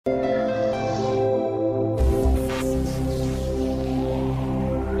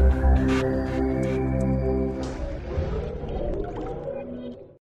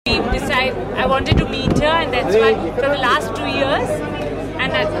wanted to meet her, and that's why for the last 2 years,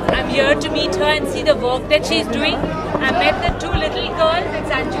 and I'm here to meet her and see the work that she's doing. I met the 2 little girls.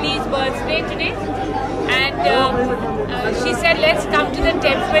 It's Anjali's birthday today, and she said, let's come to the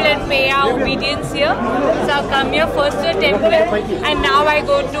temple and pay our obedience here. So I've come here first to the temple, and now I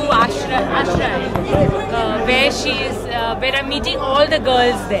go to ashram, where I'm meeting all the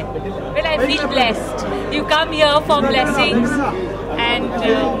girls there. Well, I feel blessed. You come here for blessings, and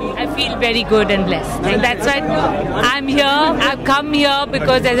I feel very good and blessed. And that's why I'm here. I've come here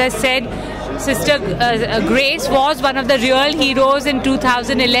because, as I said, Sister Grace was one of the real heroes in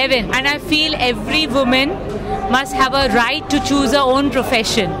 2011, and I feel every woman must have a right to choose her own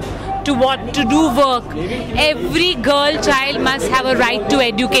profession, to do work. Every girl child must have a right to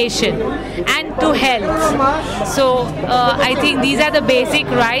education and to health. So I think these are the basic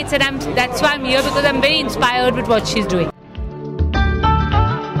rights, and that's why I'm here, because I'm very inspired with what she's doing.